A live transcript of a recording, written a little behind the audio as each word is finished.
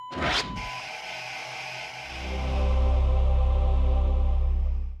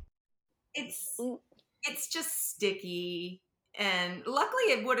just sticky, and luckily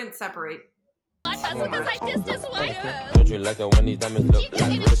it wouldn't separate. Don't you like it when these diamonds look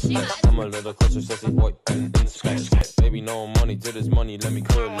like wristbands? I'm a little closer, sexy boy, and baby, no money to this money, let me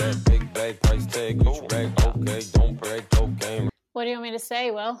cool that big bag, price tag, Gucci bag, okay, don't break, cocaine. What do you want me to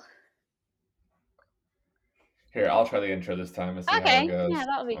say, Will? Here, I'll try the intro this time and see how Okay, it goes. yeah,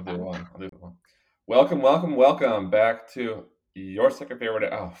 that'll be I'll fun. do one. Welcome back to your second favorite.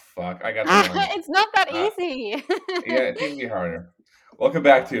 Oh, fuck. I got the one. It's not that easy. Yeah, it needs to be harder. Welcome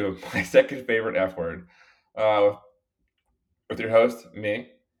back to my second favorite F word. With your host, me,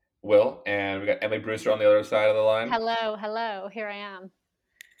 Will, and we got Emily Brewster on the other side of the line. Hello. Here I am.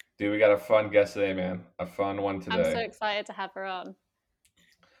 Dude, we got a fun guest today, man. A fun one today. I'm so excited to have her on.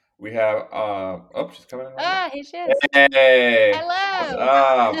 We have, she's coming in. Here she is. Hey!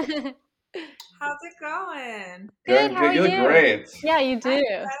 Hello! What's up? How's it going? Good, how are you? you? Look great. Yeah, you do.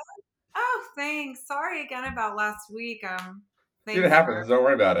 Oh, thanks. Sorry again about last week. Dude, it happens. Don't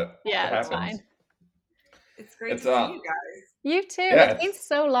worry about it. Yeah, it it's happens. fine. It's great to see you guys. You too. Yeah, it's been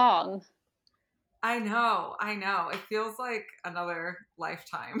so long. I know. It feels like another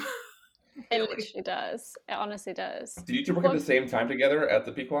lifetime. It literally does. It honestly does. Did you two work at the same time together at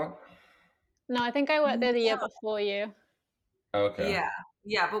the Pequot? No, I think I worked there the year before you. Okay.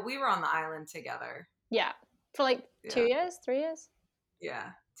 Yeah, but we were on the island together. Yeah, for like 2 years, 3 years.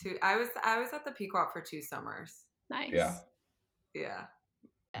 Yeah, I was at the Pequot for 2 summers. Nice. Yeah.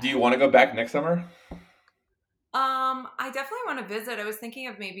 Do you want to go back next summer? I definitely want to visit. I was thinking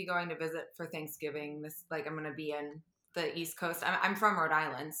of maybe going to visit for Thanksgiving. I'm going to be in the East Coast. I'm from Rhode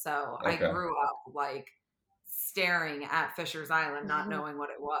Island, so I grew up like staring at Fisher's Island, not knowing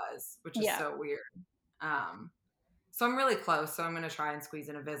what it was, which is so weird. So I'm really close. So I'm going to try and squeeze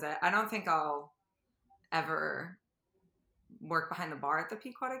in a visit. I don't think I'll ever work behind the bar at the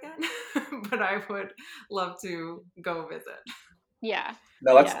Pequot again, but I would love to go visit. Yeah.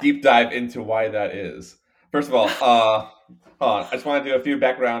 Now let's deep dive into why that is. First of all, hold on. I just want to do a few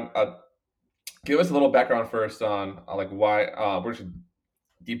background. Give us a little background first on like why. We're just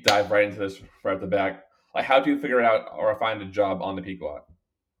deep dive right into this right at the back. Like, how do you figure out or find a job on the Pequot?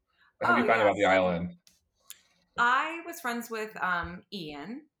 How do you find about the island? I was friends with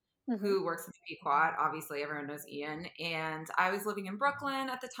Ian, who works at the Pequot. Obviously, everyone knows Ian. And I was living in Brooklyn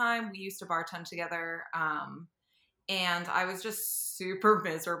at the time. We used to bartend together. And I was just super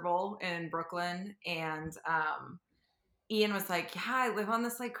miserable in Brooklyn. And Ian was like, yeah, I live on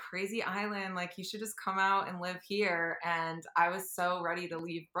this like crazy island. Like, you should just come out and live here. And I was so ready to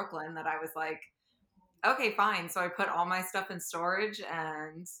leave Brooklyn that I was like, okay, fine. So I put all my stuff in storage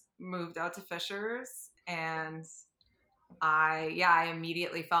and moved out to Fisher's. And I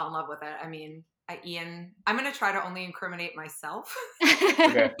immediately fell in love with it. I mean, Ian, I'm going to try to only incriminate myself.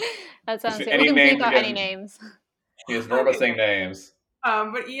 Okay. That sounds good. We can beep out any names. Yes, Norma saying names.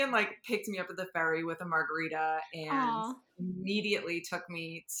 But Ian picked me up at the ferry with a margarita and immediately took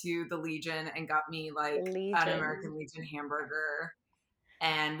me to the Legion and got me an American Legion hamburger.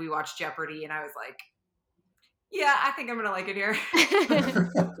 And we watched Jeopardy and I was like, yeah, I think I'm going to like it here.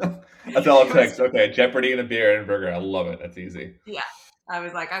 That's all it takes. Okay, Jeopardy and a beer and a burger. I love it. That's easy. Yeah. I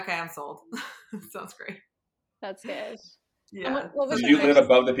was like, okay, I'm sold. Sounds great. That's good. Yeah. Did you live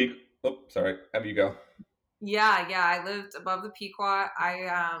above the peak? Oh, sorry. Have you go? Yeah. I lived above the Pequot.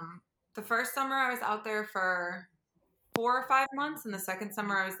 The first summer I was out there for 4 or 5 months, and the second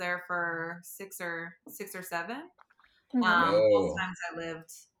summer I was there for 6 or 7. Both times I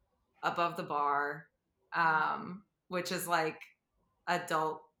lived above the bar, which is like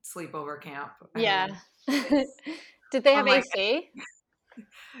adult sleepover camp. Yeah. Did they have AC?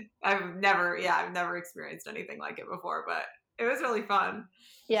 I've never experienced anything like it before, but it was really fun.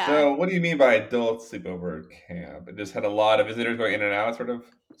 Yeah. So what do you mean by adult sleepover camp? It just had a lot of visitors going in and out, sort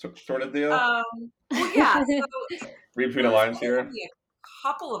of deal? Well, yeah. So read between the lines here. A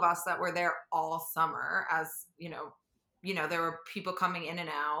couple of us that were there all summer, as you know, there were people coming in and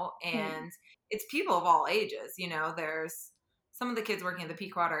out, and it's people of all ages. There's some of the kids working at the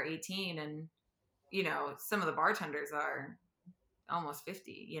Pequot are 18, and some of the bartenders are almost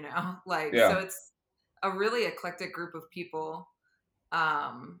 50. So it's a really eclectic group of people.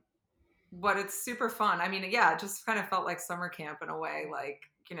 But it's super fun. I mean, yeah, it just kind of felt like summer camp in a way. Like,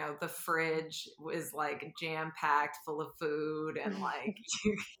 the fridge was like jam packed full of food and like,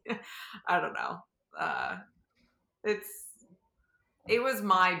 I don't know. It was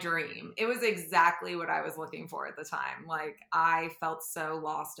my dream. It was exactly what I was looking for at the time. Like, I felt so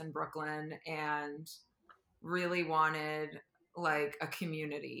lost in Brooklyn and really wanted like a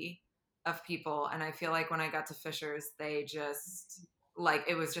community of people. And I feel like when I got to Fisher's, they just like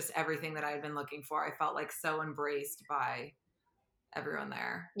it was just everything that I had been looking for. I felt like so embraced by everyone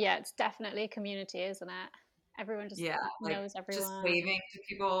there. Yeah, it's definitely a community, isn't it? Everyone just knows everyone. Just waving to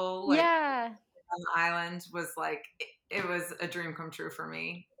people on the island was like, it was a dream come true for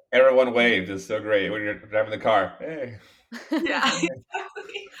me. Everyone waved. It's so great when you're driving the car. Hey. Yeah,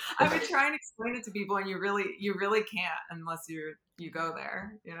 exactly. I've been trying to explain it to people, and you really can't unless you go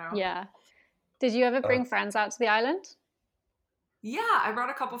there, you know? Yeah. Did you ever bring friends out to the island? Yeah, I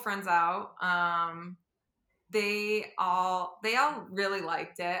brought a couple friends out. They all really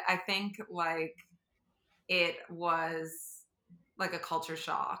liked it. I think like it was like a culture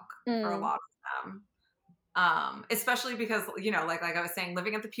shock for a lot of them. Especially because, you know, like I was saying,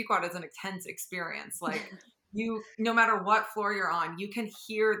 living at the Pequot is an intense experience. Like no matter what floor you're on, you can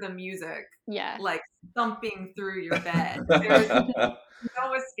hear the music like thumping through your bed. There's no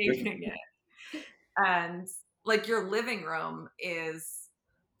escaping it. And like your living room is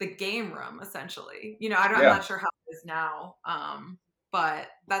the game room, essentially. You know, I'm not sure how it is now, but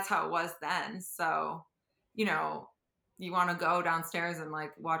that's how it was then. So, you know, you want to go downstairs and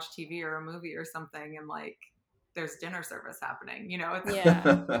like watch TV or a movie or something, and like there's dinner service happening. You know,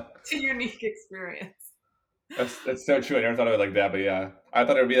 it's a unique experience. That's so true. I never thought of it like that, but yeah, I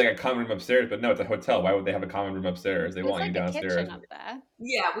thought it would be like a common room upstairs, but no, it's a hotel. Why would they have a common room upstairs? They want you downstairs. Kitchen up there.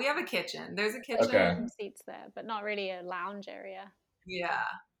 Yeah, we have a kitchen. There's a kitchen. Okay. Some seats there, but not really a lounge area.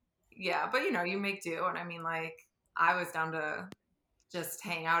 Yeah, but you know, you make do, and I mean, like, I was down to just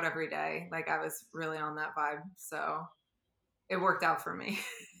hang out every day. Like, I was really on that vibe, so it worked out for me.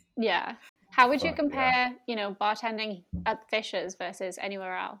 Yeah. How would you compare, you know, bartending at Fisher's versus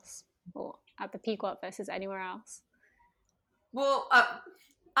anywhere else, or at the Pequot versus anywhere else? Well, I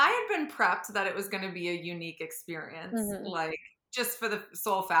had been prepped that it was going to be a unique experience, like just for the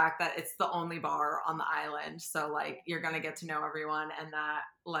sole fact that it's the only bar on the island. So like you're going to get to know everyone, and that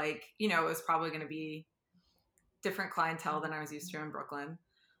like, you know, it was probably going to be different clientele than I was used to in Brooklyn.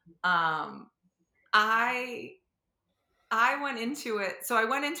 I went into it. So I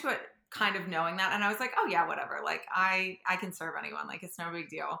went into it kind of knowing that, and I was like, oh yeah, whatever. Like I can serve anyone. Like it's no big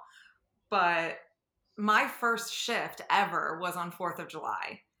deal. But my first shift ever was on 4th of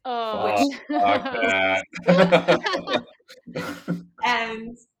July. Oh,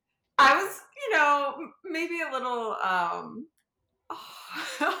 and I was, you know, maybe a little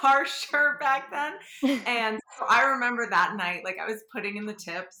harsher back then. And so I remember that night, like I was putting in the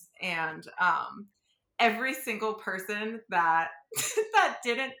tips, and every single person that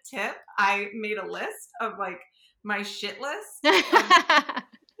didn't tip, I made a list of like my shit list.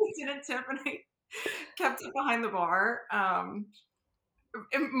 Didn't tip, and I kept it behind the bar.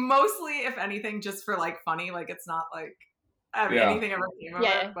 Mostly, if anything, just for like funny. Like it's not like anything ever came of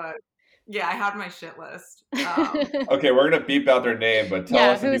it, but yeah, I had my shit list. Okay, we're gonna beep out their name, but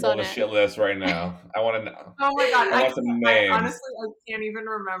tell us the people on the shit list right now. I want to know. Oh my god, I want some names. Honestly, I can't even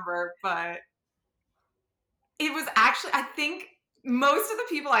remember, but it was actually, I think most of the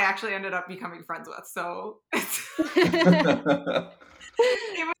people I actually ended up becoming friends with. So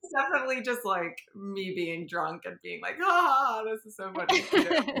it was definitely just like me being drunk and being like, ah, this is so funny.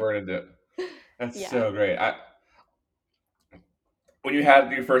 We're gonna do it. That's so great. When you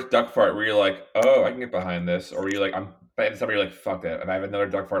had your first duck fart, were you like, oh, I can get behind this? Or were you like, you're like, fuck that. If I have another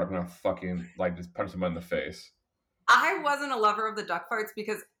duck fart, I'm gonna fucking like just punch someone in the face. I wasn't a lover of the duck farts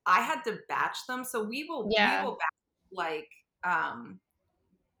because I had to batch them. So we will batch like,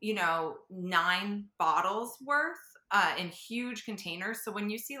 you know, 9 bottles worth in huge containers. So when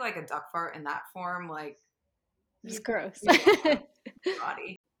you see like a duck fart in that form, like it's gross.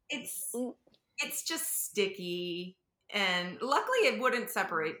 Body. It's just sticky, and luckily it wouldn't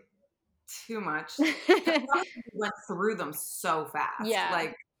separate too much. We went through them so fast. Yeah,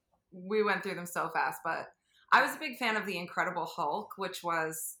 like we went through them so fast. But I was a big fan of the Incredible Hulk, which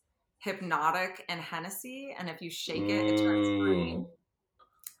was Hypnotic and Hennessy, and if you shake it, it turns green.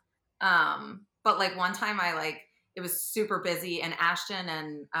 But like one time it was super busy, and Ashton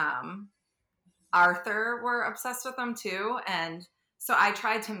and Arthur were obsessed with them too. And so I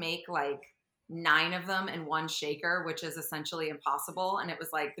tried to make like 9 of them in one shaker, which is essentially impossible. And it was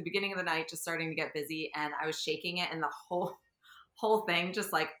like the beginning of the night, just starting to get busy, and I was shaking it, and the whole thing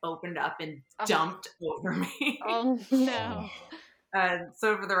just like opened up and dumped over me. Oh no. And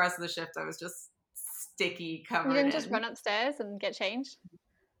so for the rest of the shift, I was just sticky, covered. You didn't just run upstairs and get changed?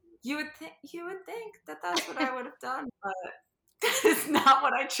 You would think that that's what I would have done, but it's not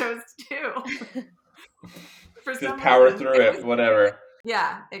what I chose to do. Just power through it, whatever.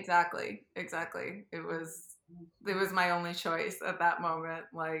 Yeah, exactly. It was It was my only choice at that moment.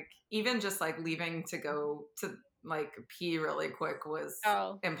 Like, even just like leaving to go to like pee really quick was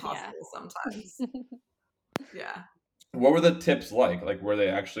Oh, yeah. impossible sometimes. Yeah. What were the tips like? Like, were they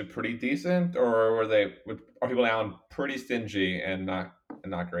actually pretty decent, or are people now pretty stingy and not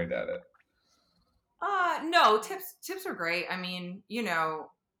great at it? No, tips are great. I mean, you get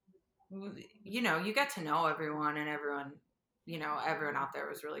to know everyone, and everyone out there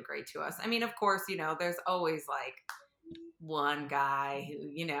was really great to us. I mean, of course, there's always like one guy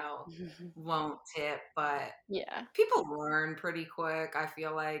who, won't tip, but Yeah. people learn pretty quick, I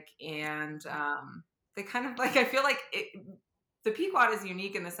feel like. And they kind of like, I feel like the Pequot is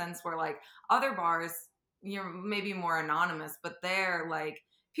unique in the sense where like other bars, you're maybe more anonymous, but they're like,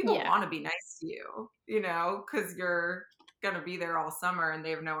 people Yeah. want to be nice to you, because you're going to be there all summer and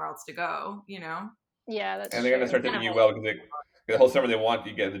they have nowhere else to go, Yeah, that's And they're gonna true. start Kind tipping of you like, well because the whole summer they want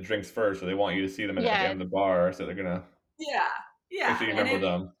you to get the drinks first, so they want you to see them at the Yeah. end of the bar, so they're gonna yeah, make yeah. sure you And remember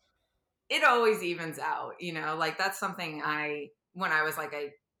them. it always evens out, like that's something when I was like,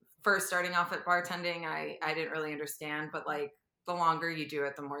 first starting off at bartending, I didn't really understand, but like the longer you do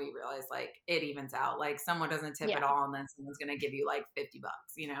it, the more you realize like it evens out. Like someone doesn't tip at Yeah. all and then someone's going to give you like $50.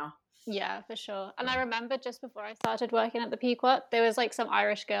 Yeah, for sure. And I remember just before I started working at the Pequot, there was like some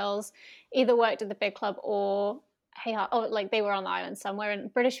Irish girls either worked at the big club or like they were on the island somewhere.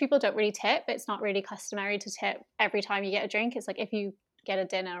 And British people don't really tip. It's not really customary to tip every time you get a drink. It's like if you get a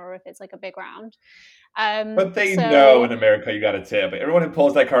dinner or if it's like a big round. But they know in So America you gotta tip. Everyone who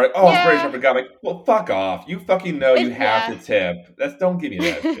pulls that card, oh, I'm British, I yeah, forgot. Like, well, fuck off. You fucking know you have to yeah. tip. Don't give me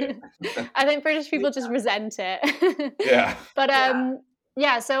that shit. I think British Yeah. people just resent it. Yeah. But Yeah.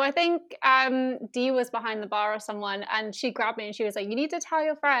 yeah, so I think Dee was behind the bar or someone, and she grabbed me and she was like, "You need to tell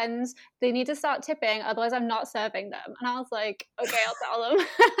your friends they need to start tipping, otherwise I'm not serving them." And I was like, "Okay, I'll tell them."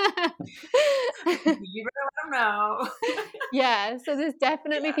 You better let them know. Yeah, so there's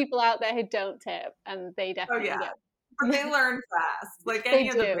definitely Yeah. people out there who don't tip, and they Oh definitely yeah. get. But they learn fast. Like They any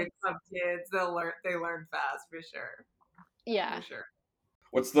of the do. big club kids, they learn fast for sure. Yeah. For sure.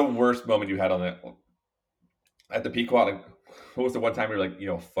 What's the worst moment you had on it at the Pequot? Like, what was the one time you were like,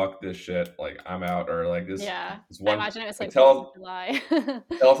 fuck this shit, like I'm out, or like Yeah. this I one, imagine it was like like 4th of July.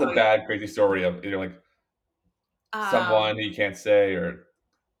 tell us a Oh yeah. bad crazy story of either like someone Um who you can't say, or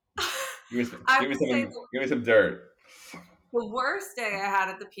I would say give me some dirt. the worst day I had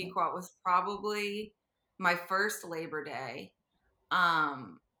at the Pequot was probably my first Labor Day.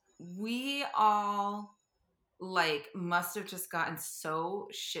 We all like must have just gotten so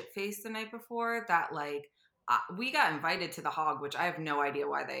shit faced the night before that like we got invited to the Hog, which I have no idea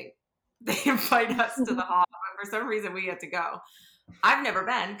why they invite us to the Hog, but for some reason we had to go. I've never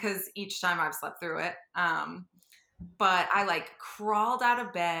been because each time I've slept through it. But I like crawled out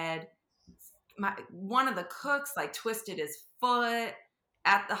of bed. One of the cooks like twisted his foot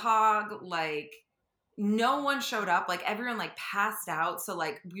at the Hog. Like no one showed up. Like everyone like passed out. So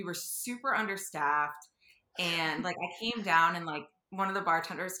like we were super understaffed. And like I came down and like one of the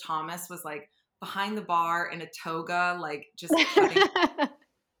bartenders, Thomas, was like behind the bar in a toga, like just cutting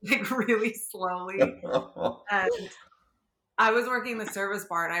like really slowly. And I was working the service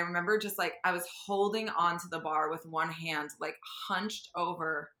bar and I remember just like I was holding onto the bar with one hand, like hunched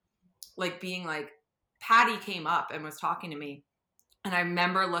over, like being like, Patty came up and was talking to me. And I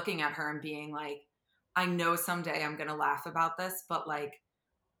remember looking at her and being like, I know someday I'm gonna laugh about this, but like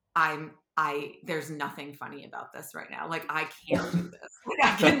there's nothing funny about this right now. Like I can't do this. Like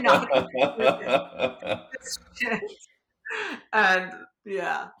I cannot do this shit. And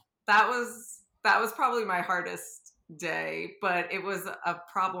yeah, that was probably my hardest day, but it was a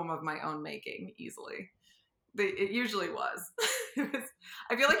problem of my own making easily. It usually was.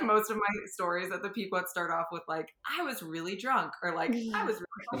 I feel like most of my stories at the Pequot start off with like, I was really drunk or like I was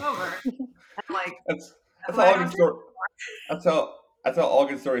really hungover. And like that's what how I all don't good do. story. That's how all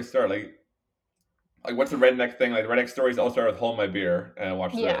good stories start. Like what's the redneck thing? Like the redneck stories all start with "Hold my beer" and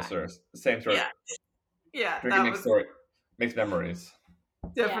watch Yeah. this, or the same sort of Yeah. Yeah. drinking That makes was story makes memories.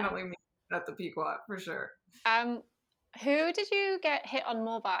 definitely me at the Pequot for sure. Who did you get hit on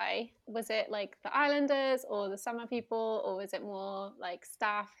more by? Was it like the Islanders or the summer people, or was it more like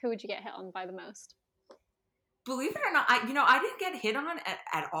staff? Who would you get hit on by the most? Believe it or not, I didn't get hit on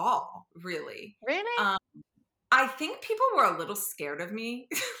at all, really. Really? I think people were a little scared of me.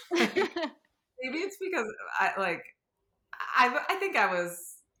 Like, maybe it's because I think I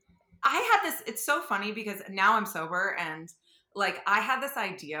had this, it's so funny because now I'm sober and like I had this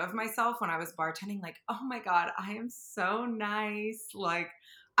idea of myself when I was bartending, like, oh my God, I am so nice. Like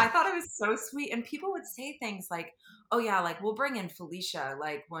I thought I was so sweet. And people would say things like, oh yeah, like we'll bring in Felicia,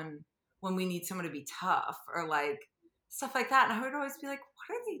 like when when we need someone to be tough or like stuff like that. And I would always be like, what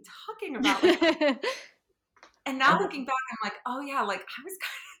are they talking about? Like, and now looking back, I'm like, oh yeah, like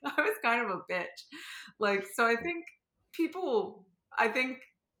I was kind of a bitch. Like, so I think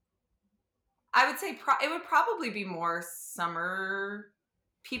I would say it would probably be more summer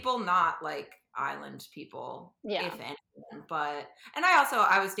people, not like island people, if anyone. But, and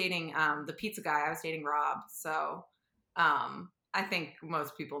I was dating the pizza guy. I was dating Rob. So I think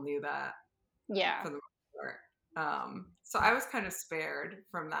most people knew that. Yeah. For the most part. So I was kind of spared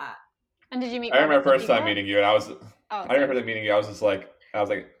from that. And did you meet? I remember first time meeting you, and I remember meeting you. I was like,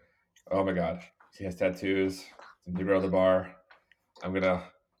 oh my god, she has tattoos. You go to the bar. I'm gonna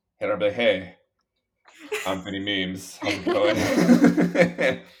hit her and be like, hey, I'm Vinny Memes. How's it going?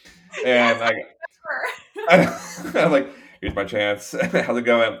 And I'm like, here's my chance. How's it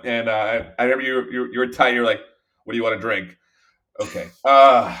going? And I remember you were tight. You're like, what do you want to drink? Okay.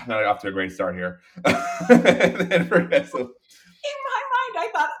 Not off to a great start here. And for so, in my mind, I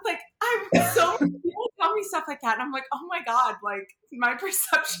thought like so many people tell me stuff like that, and I'm like, oh my god, like my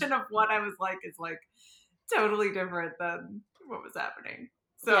perception of what I was like is like totally different than what was happening.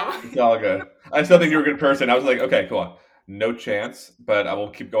 So it's all good. I still think you're a good person. I was like, okay, cool on. No chance, but I will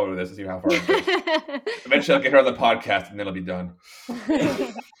keep going with this and see how far it goes. Eventually, I'll get her on the podcast, and then it'll be done.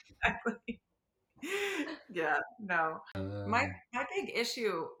 Exactly. Yeah, no. My big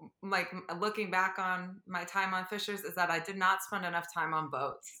issue, like looking back on my time on Fishers, is that I did not spend enough time on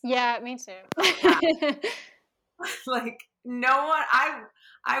boats. Yeah, me too. Like no one.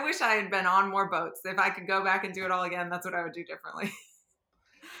 I wish I had been on more boats. If I could go back and do it all again, that's what I would do differently.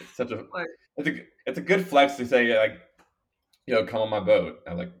 It's such a it's a good flex to say like, you know, come on my boat.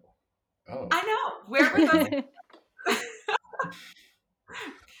 I'm like, oh, I know. Where were those?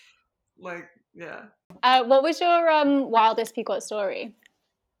 Like, yeah. What was your wildest Pequot story?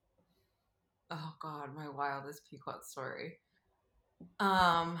 Oh God, my wildest Pequot story.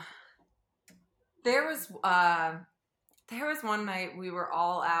 There was one night we were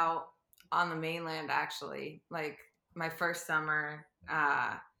all out on the mainland, actually, like my first summer,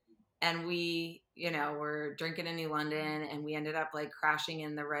 and we, you know, were drinking in New London, and we ended up like crashing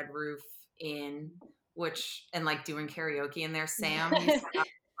in the Red Roof Inn, and like doing karaoke in there. Sam used to have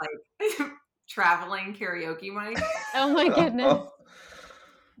like traveling karaoke mic. Oh my goodness.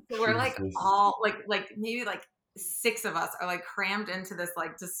 So we're like all like maybe like 6 of us are like crammed into this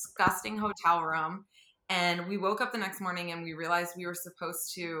like disgusting hotel room, and we woke up the next morning and we realized we were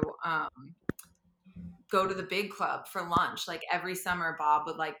supposed to go to the big club for lunch. Like every summer Bob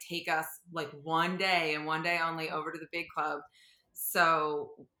would like take us like one day and one day only over to the big club.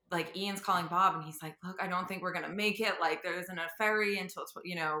 So like Ian's calling Bob and he's like, look, I don't think we're going to make it. Like there isn't a ferry until,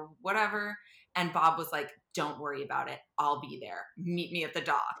 you know, whatever. And Bob was like, don't worry about it. I'll be there. Meet me at the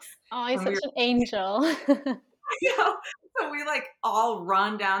docks. Oh, he's such an angel. You know? So we like all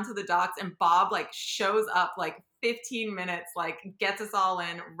run down to the docks and Bob like shows up like 15 minutes, like gets us all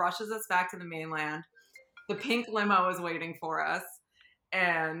in, rushes us back to the mainland. The pink limo is waiting for us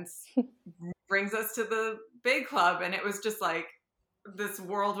and brings us to the big club. And it was just like this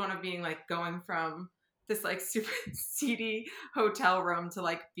whirlwind of being like going from this like super seedy hotel room to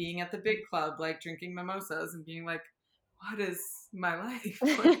like being at the big club, like drinking mimosas and being like, what is my life?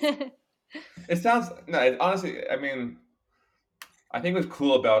 It sounds honestly, I mean, I think what's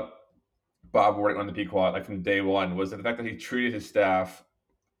cool about Bob working on the Pequot, like from day one, was the fact that he treated his staff,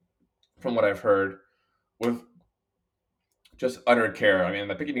 from what I've heard, with just utter care. I mean,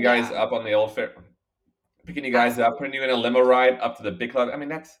 like picking you guys up on the old fair, picking you guys up, putting you in a limo ride up to the big club. I mean,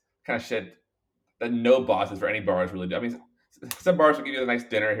 that's kind of shit that no bosses for any bars really do. I mean, some bars will give you a nice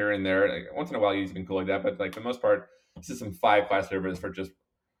dinner here and there. Like, once in a while, you've been cool like that, but like for the most part, this is some 5-class service for just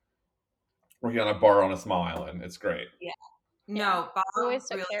working on a bar on a small island. It's great. Yeah. No, Bob always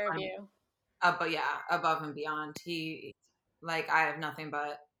took care of you. But yeah, above and beyond. He, like, I have nothing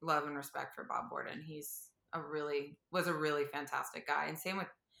but love and respect for Bob Borden. He's was a really fantastic guy. And same with,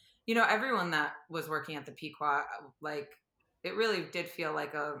 you know, everyone that was working at the Pequot, like, it really did feel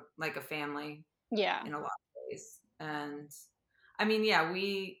like a family. Yeah. In a lot of ways. And I mean, yeah,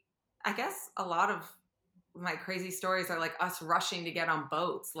 I guess a lot of my crazy stories are like us rushing to get on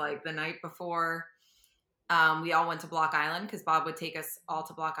boats. Like the night before, we all went to Block Island because Bob would take us all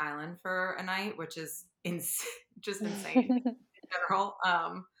to Block Island for a night, which is just insane in general.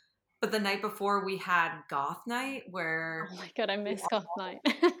 But the night before we had Goth Night where... Oh my God, I miss Goth Night.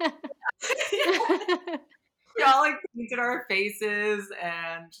 We all like painted our faces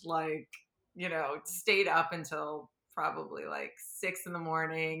and like, you know, stayed up until probably like 6 a.m.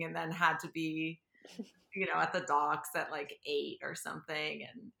 and then had to be at the docks at like 8 or something.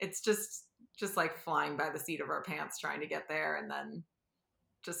 And it's just like flying by the seat of our pants trying to get there, and then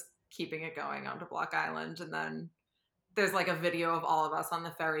just keeping it going onto Block Island. And then there's like a video of all of us on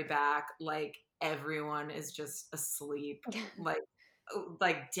the ferry back, like everyone is just asleep, like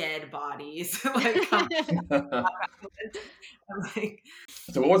dead bodies. Like,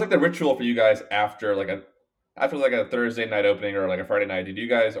 so what was like the ritual for you guys after like a Thursday night opening or like a Friday night? Did you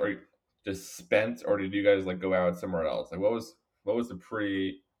guys or just spent, or did you guys like go out somewhere else? Like what was the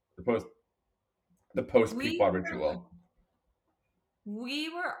post Pequod ritual? We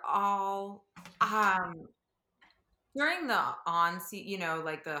were all during the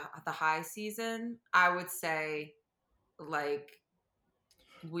like the high season, I would say like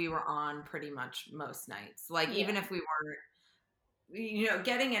we were on pretty much most nights. Like even if we weren't,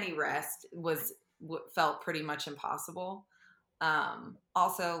 getting any rest felt pretty much impossible.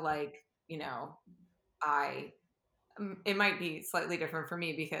 Also, like, it might be slightly different for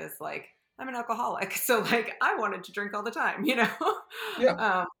me because like I'm an alcoholic, so like I wanted to drink all the time,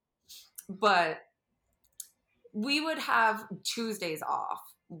 Yeah. But we would have Tuesdays off,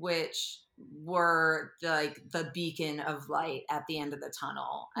 which were like the beacon of light at the end of the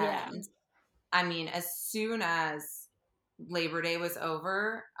tunnel. Yeah. And I mean, as soon as Labor Day was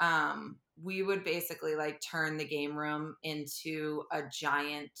over, we would basically like turn the game room into a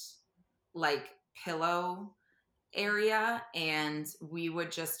giant like pillow area, and we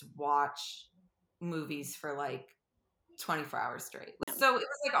would just watch movies for like 24 hours straight. So it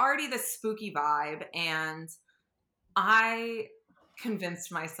was like already this spooky vibe, and I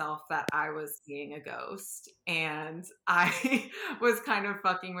convinced myself that I was seeing a ghost, and I was kind of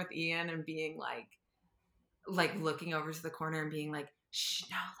fucking with Ian and being like looking over to the corner and being like, shh,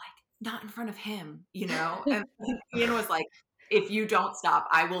 no, like not in front of him, and Ian was like, if you don't stop,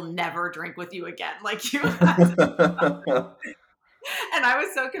 I will never drink with you again. Like, you have to. And I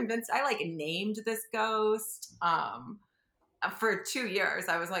was so convinced. I like named this ghost. For 2 years,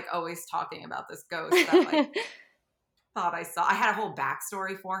 I was like always talking about this ghost that like thought I saw. I had a whole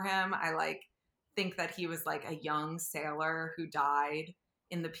backstory for him. I like think that he was like a young sailor who died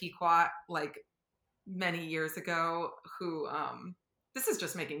in the Pequot like many years ago. Who this is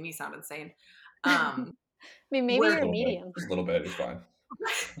just making me sound insane. I mean, maybe you're a medium. Just a little bit, it's fine.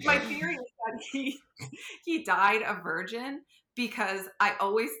 My theory is that he died a virgin, because I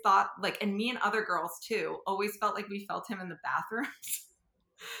always thought like, and me and other girls too, always felt like we felt him in the bathrooms.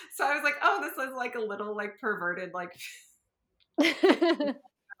 So I was like, oh, this is like a little like perverted, like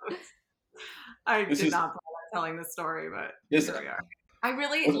I did not plan on telling this story, but here we are. I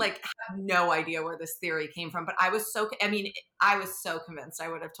really like have no idea where this theory came from, but I was so convinced I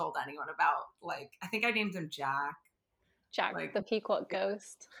would have told anyone about, like, I think I named him Jack. Jack, like, the Pequot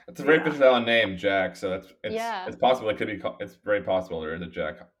ghost. It's a very versatile name, Jack. So it's possible. It could be. It's very possible there is a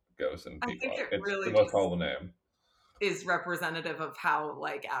Jack ghost in Pequot. I think it's really the most probable name. Is representative of how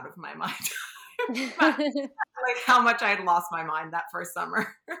like out of my mind, like how much I had lost my mind that first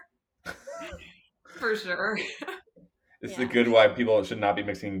summer. For sure. This is a good why people should not be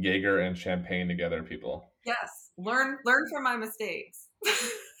mixing Jaeger and champagne together, people. Yes. Learn from my mistakes.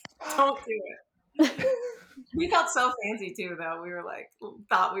 Don't do it. We felt so fancy too, though. We were like,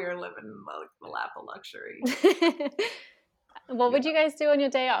 thought we were living in the lap of luxury. What would you guys do on your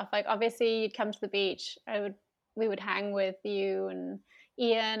day off? Like, obviously you'd come to the beach. We would hang with you and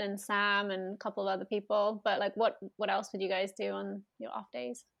Ian and Sam and a couple of other people. But like, what else would you guys do on your off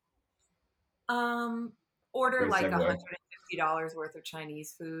days? Order like $150 worth of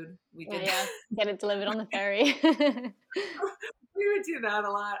Chinese food. We did get it delivered on the ferry. We would do that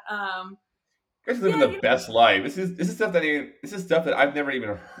a lot. You guys are living the best life. This is stuff that I've never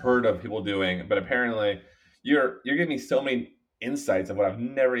even heard of people doing, but apparently you're giving me so many insights of what I've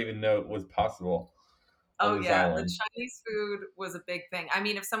never even known was possible. Oh yeah, the Chinese food was a big thing. I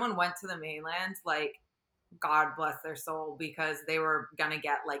mean, if someone went to the mainland, like, God bless their soul, because they were gonna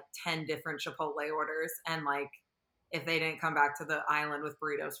get like 10 different Chipotle orders, and like if they didn't come back to the island with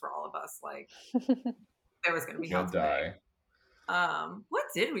burritos for all of us, like there was gonna be hell to pay. What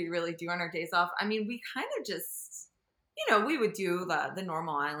did we really do on our days off? I mean, we kind of just, we would do the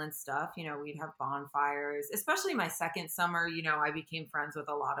normal island stuff. We'd have bonfires, especially my second summer. I became friends with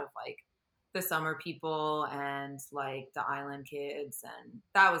a lot of like the summer people and like the island kids. And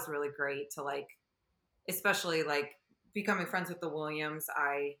that was really great to like, especially like becoming friends with the Williams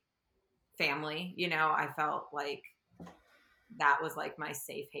family. I felt like that was like my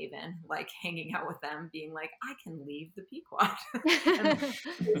safe haven, like hanging out with them, being like, I can leave the Pequot and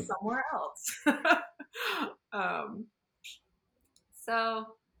go somewhere else.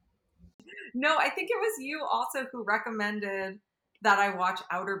 So No, I think it was you also who recommended that I watch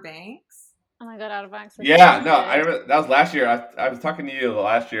Outer Banks. Oh my god, Outer Banks is Yeah, so no, I good. remember that was last year. I was talking to you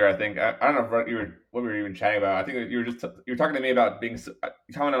last year. I think I don't know what we were even chatting about. I think you were just you were talking to me about being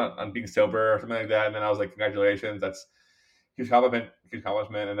comment on being sober or something like that, and then I was like, congratulations, that's huge compliment, huge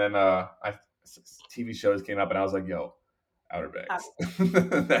accomplishment. And then TV shows came up, and I was like, yo, Outer Banks.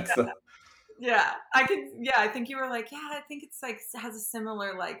 That's the Yeah, I could. Yeah, I think you were like, yeah, I think it's like has a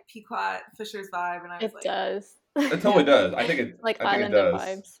similar like Pequot Fisher's vibe, and I was It like, does. it totally does. Like I think it Islander does.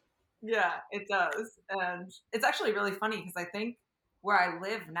 vibes. yeah, it does, and it's actually really funny because I think where I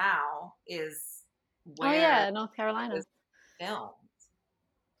live now is Oh where yeah, North it Carolina. was filmed,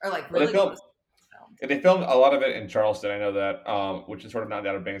 or like Well, really close to filmed. they filmed a lot of it in Charleston. I know that, which is sort of not the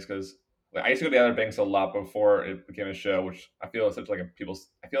Outer Banks because like, I used to go to the Outer Banks a lot before it became a show, which I feel is such like a people's.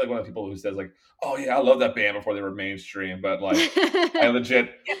 I feel like one of the people who says like, "Oh yeah, I love that band" before they were mainstream, but like I legit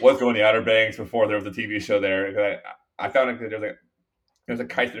was going to the Outer Banks before there was a TV show there. I found it there's a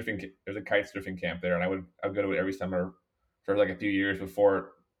kite surfing camp there, and I would go to it every summer for like a few years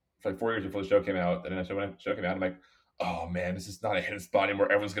before, for like 4 years before the show came out. And then when the show came out, I'm like, oh man, this is not a hidden spot anymore.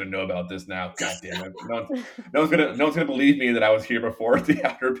 Everyone's gonna know about this now. God damn it, no one's gonna believe me that I was here before the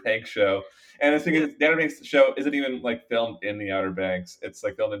Outer Banks show. And the thing is, the Outer Banks show isn't even like filmed in the Outer Banks. It's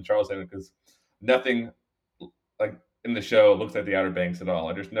like filmed in Charleston because nothing like in the show looks like the Outer Banks at all.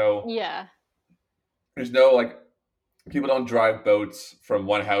 Like, Yeah. there's no like people don't drive boats from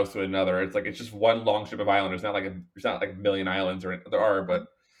one house to another. It's like it's just one long strip of island. There's not like a million islands, or there are, but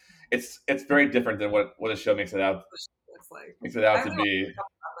it's very different than what the show It's like makes it out I to only watched be. a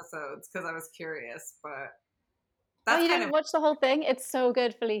couple episodes because I was curious, but Oh, that's you kind didn't of. watch the whole thing? It's so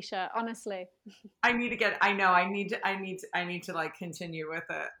good, Felicia. Honestly. I need to get. I know. I need to like continue with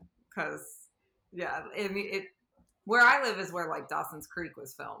it because yeah, it. Where I live is where like Dawson's Creek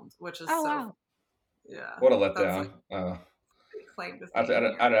was filmed, which is Oh so wow. yeah. What a That's like letdown. claim to fame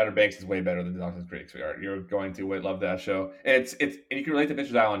here. Outer Banks is way better than Dawson's Creek, sweetheart. You're going to love that show, and and you can relate to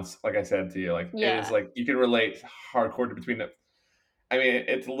Fincher's Islands, like I said to you. Like it is Yeah. like you can relate hardcore to between the. I mean,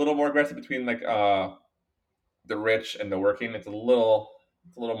 it's a little more aggressive between like the rich and the working. It's a little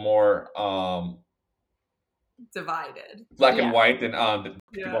more Divided. black and Yeah. white, and the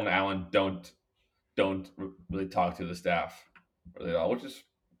people Yeah. on the island don't really talk to the staff really at all, which is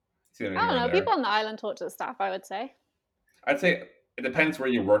seen I here don't and know. there. People on the island talk to the staff, I would say. I'd say it depends where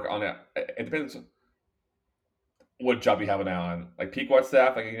you work on it. It depends what job you have on the island. Like Pequot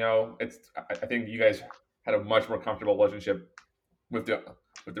staff, like it's. I think you guys had a much more comfortable relationship with the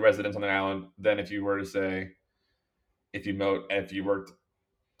residents on the island than if you were to say if you worked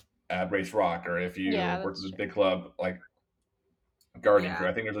at Race Rock, or if Yeah, you worked at that's the true. big club like Guardian Yeah. Crew.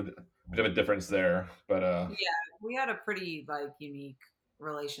 I think there's a bit of a difference there, but Yeah. We had a pretty like unique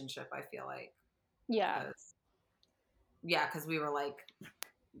relationship. I feel like Yeah. because we were like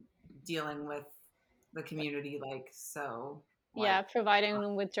dealing with the community like so. Yeah, Like, providing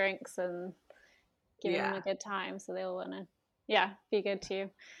them with drinks and giving them yeah. a good time, so they all want to, be good to you.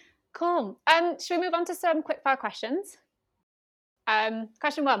 Cool. Should we move on to some quick fire questions?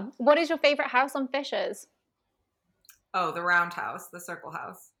 Question 1: what is your favorite house on Fishers? Oh, the roundhouse, the circle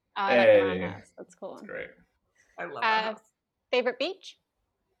house. Oh, I like the hey, roundhouse. That's cool. that's great. I love that house. Favorite beach?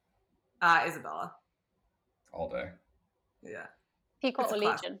 Isabella. All day. Yeah. Pequot It's a or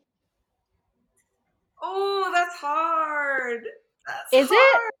classic. Legion? Oh, that's hard. That's Is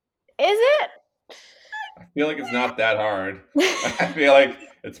hard. it? Is it? I feel like it's not that hard. I feel like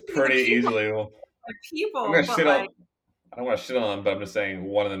it's pretty easily. Well, People, I'm gonna but shit like, on. I don't want to shit on them, but I'm just saying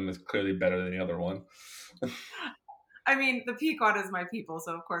one of them is clearly better than the other one. I mean, the Pequot is my people,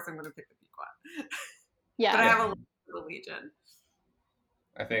 so of course I'm going to pick the Pequot. Yeah. But I have a love for the Legion.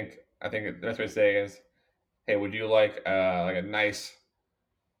 I think the best way to say it is, hey, would you like a nice?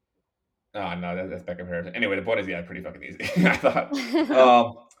 Oh no, that's back comparison. Anyway, the point is, yeah, pretty fucking easy. I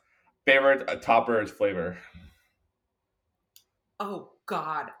thought. Favorite toppers flavor. Oh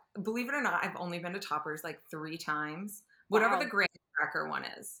God, believe it or not, I've only been to Toppers like 3 times. Whatever Wow. the graham cracker one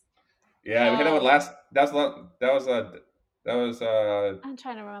is. Yeah, we had that one last. That was I'm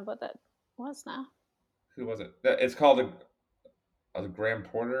trying to remember what that was now. who was it? It's called the Graham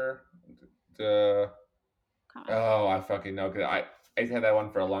Porter. The Can't remember. Oh, I fucking know, because I had that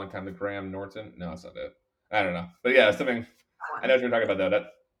one for a long time. The Graham Norton. No, it's not it. I don't know, but yeah, something. I know what you're talking about though.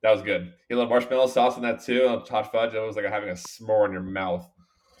 That was good. You had a little marshmallow sauce in that too, and hot fudge. It was like having a s'more in your mouth.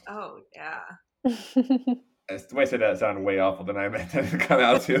 Oh yeah. The way I said that sounded way awful than I meant it to come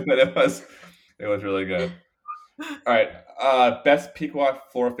out to, but it was really good. All right, best Pequot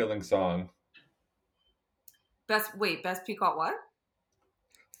floor filling song. Best Pequot what?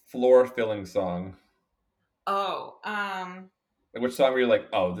 floor filling song? Oh, Like which song were you like,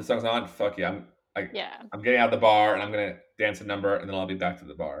 oh, this song's on? Fuck yeah, Yeah. I'm getting out of the bar and I'm gonna dance a number and then I'll be back to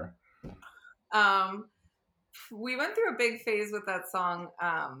the bar. we went through a big phase with that song.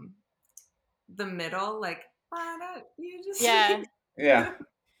 The middle, like, why don't you just Yeah. Yeah.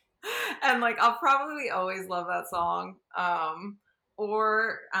 and like I'll probably always love that song.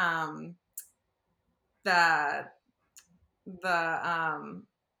 Or the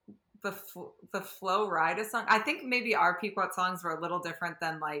Flow Rida song. I think maybe our Pequot songs were a little different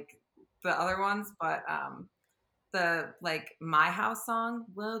than like the other ones, but the like My House song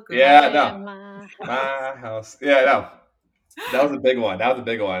will go. Yeah, Yeah, no. My house. Yeah, no. That was a big one.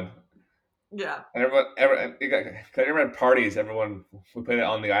 Yeah. And cause I remember at parties, everyone would play it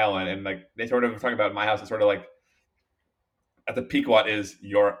on the island, and like they sort of talking about my house. It's sort of like at the Pequot is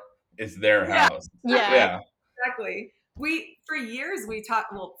their Yeah. house. Yeah. Yeah. Exactly. For years for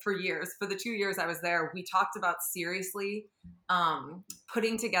the 2 years I was there, we talked about seriously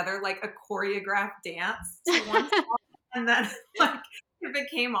putting together like a choreographed dance to one song, and then like if it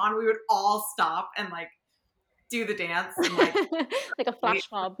came on, we would all stop and like do the dance and like like a flash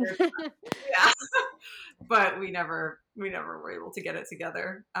mob. yeah. But we never were able to get it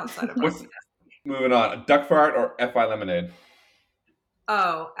together outside of What's our moving on? Duck Fart or FI Lemonade?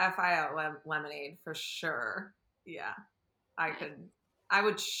 Oh, FIO Lemonade for sure. Yeah. I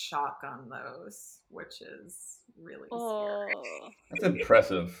would shotgun those, which is really scary. That's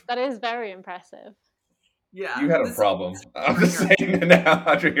impressive. That is very impressive. Yeah. You had a problem. I'm just saying now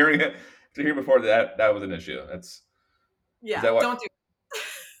after hearing it. To hear before that was an issue. Yeah, that what, don't do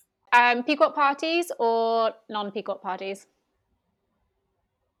Pequot parties or non-Pequot parties?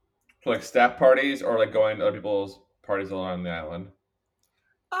 like staff parties or like going to other people's parties along the island?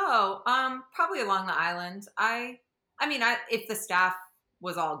 Oh, probably along the island. I mean, if the staff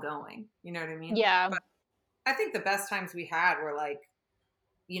was all going, you know what I mean? Yeah. But I think the best times we had were like,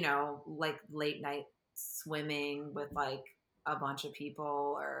 like late night swimming with like a bunch of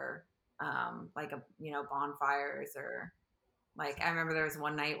people, or like bonfires, or like I remember there was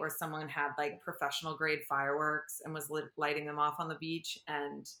one night where someone had like professional grade fireworks and was lighting them off on the beach,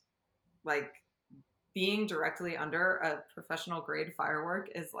 and like being directly under a professional grade firework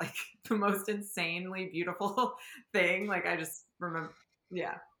is like the most insanely beautiful thing. Like I just remember,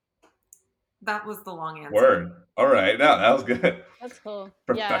 yeah. That was the long answer. Word. All right. No, that was good. That's cool.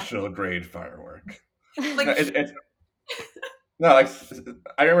 Professional grade firework. Like no, like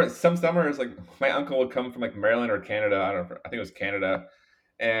I remember some summers, like my uncle would come from like Maryland or Canada. I don't know. I think it was Canada,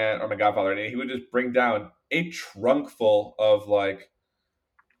 or my godfather, and he would just bring down a trunk full of like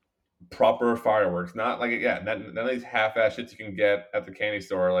proper fireworks, not like none of these half-ass shits you can get at the candy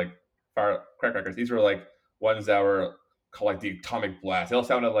store, like firecrackers. These were like ones that were called like the Atomic Blast. They all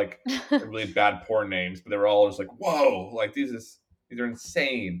sounded like really bad porn names, but they were all just like, whoa, like these are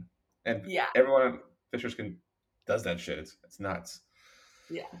insane. And everyone at Fishers does that shit. It's nuts.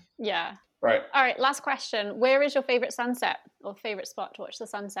 Yeah. Right. All right. Last question. Where is your favorite sunset or favorite spot to watch the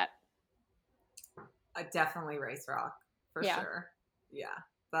sunset? Definitely Race Rock for sure. Yeah.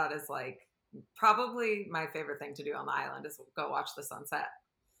 That is like probably my favorite thing to do on the island is go watch the sunset.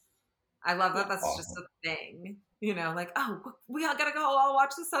 I love that. That's awesome. Just a thing, like, oh, we all gotta go all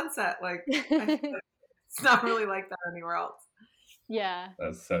watch the sunset. Like, I feel like it's not really like that anywhere else. Yeah.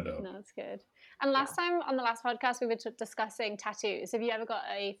 That's so dope. No, that's good. And last time on the last podcast, we were discussing tattoos. Have you ever got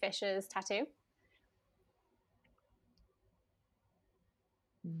a Fishers tattoo?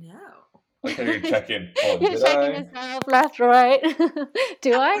 No. Like how you're checking. You're checking yourself left, right.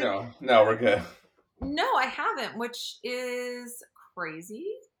 Do I? No, we're good. No, I haven't, which is crazy.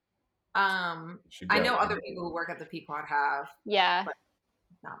 I know other people who work at the Pequot have. Yeah. But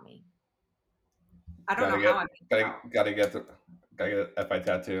not me. I don't know how I gotta get a FI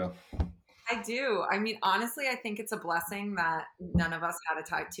tattoo. I do. I mean, honestly, I think it's a blessing that none of us had a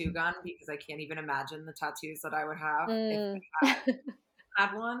tattoo gun, because I can't even imagine the tattoos that I would have if I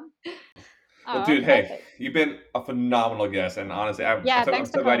had one. Well, dude, hey, you've been a phenomenal guest, and honestly, I'm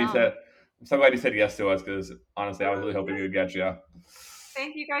so glad you said yes to us, because honestly, I was really hoping we would get you.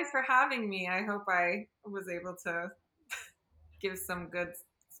 Thank you guys for having me. I hope I was able to give some good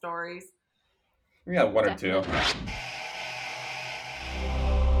stories. Yeah, one or two.